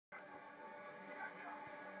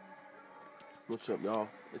What's up, y'all?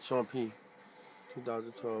 It's Sean P.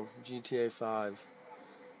 2012 GTA 5.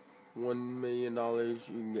 $1 million, you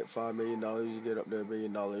can get $5 million, you get up to $1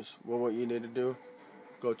 billion. Well, what you need to do,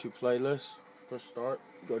 go to playlist, press start,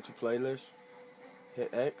 go to playlist,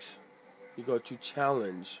 hit X, you go to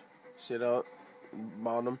challenge, sit up,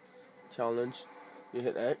 bottom, challenge, you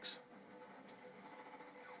hit X,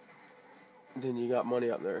 then you got money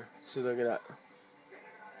up there. So look at that,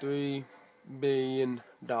 $3 billion.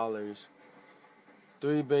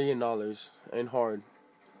 $3 billion ain't hard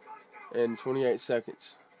in 28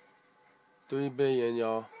 seconds. 3 billion,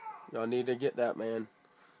 y'all. Y'all need to get that, man,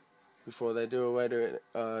 before they do away to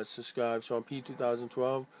it. Subscribe. Sean P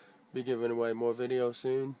 2012. Be giving away more videos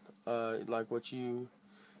soon. Like what you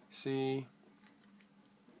see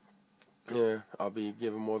here, I'll be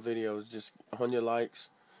giving more videos. Just 100 likes.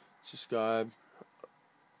 Subscribe.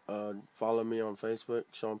 Follow me on Facebook,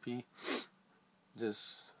 Sean P.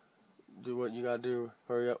 Just do what you gotta do.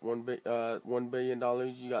 Hurry up. $1 billion.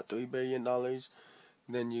 You got $3 billion.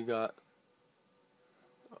 Then you got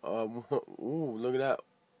ooh, look at that.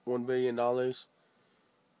 $1 billion.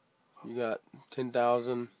 You got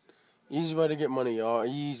 10,000. Easy way to get money, y'all.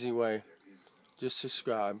 Easy way. Just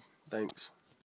subscribe. Thanks.